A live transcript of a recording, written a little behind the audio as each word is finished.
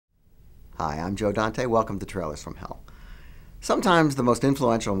Hi, I'm Joe Dante. Welcome to Trailers from Hell. Sometimes the most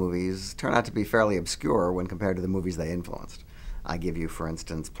influential movies turn out to be fairly obscure when compared to the movies they influenced. I give you, for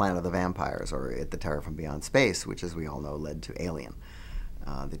instance, Planet of the Vampires or It, the Terror from Beyond Space, which, as we all know, led to Alien.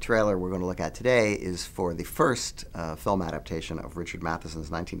 The trailer we're going to look at today is for the first film adaptation of Richard Matheson's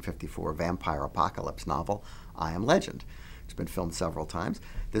 1954 vampire apocalypse novel, I Am Legend. It's been filmed several times.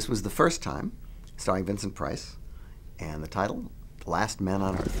 This was the first time, starring Vincent Price, and the title, The Last Men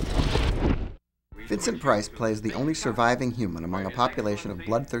on Earth. Vincent Price plays the only surviving human among a population of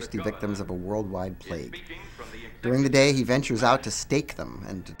bloodthirsty victims of a worldwide plague. During the day, he ventures out to stake them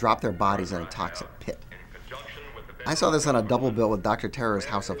and to drop their bodies in a toxic pit. I saw this on a double bill with Dr. Terror's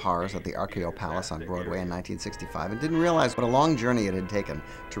House of Horrors at the RKO Palace on Broadway in 1965 and didn't realize what a long journey it had taken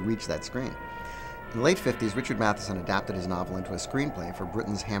to reach that screen. In the late 50s, Richard Matheson adapted his novel into a screenplay for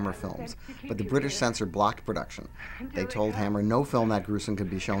Britain's Hammer Films, but the British censor blocked production. They told Hammer no film that gruesome could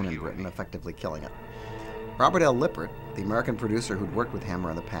be shown in Britain, effectively killing it. Robert L. Lippert, the American producer who'd worked with Hammer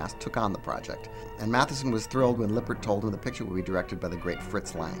in the past, took on the project, and Matheson was thrilled when Lippert told him the picture would be directed by the great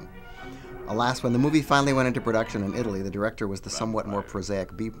Fritz Lang. Alas, when the movie finally went into production in Italy, the director was the somewhat more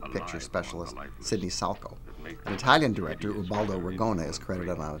prosaic B-picture specialist, Sidney Salco. An Italian director, Ubaldo Ragone, is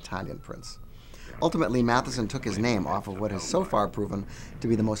credited on Italian prints. Ultimately, Matheson took his name off of what has so far proven to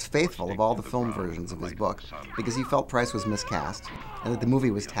be the most faithful of all the film versions of his book, because he felt Price was miscast and that the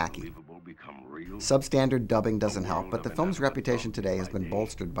movie was tacky. Substandard dubbing doesn't help, but the film's reputation today has been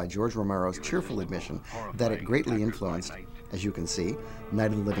bolstered by George Romero's cheerful admission that it greatly influenced, as you can see,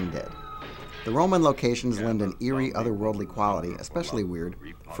 Night of the Living Dead. The Roman locations lend an eerie, otherworldly quality, especially weird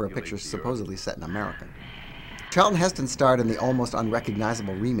for a picture supposedly set in America. Charlton Heston starred in the almost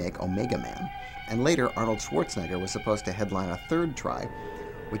unrecognizable remake Omega Man, and later Arnold Schwarzenegger was supposed to headline a third try,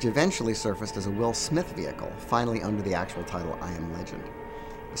 which eventually surfaced as a Will Smith vehicle, finally under the actual title I Am Legend.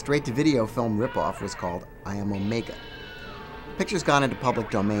 A straight-to-video film ripoff was called I Am Omega. The picture's gone into public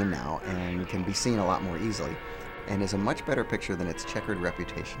domain now and can be seen a lot more easily, and is a much better picture than its checkered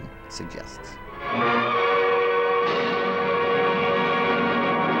reputation suggests.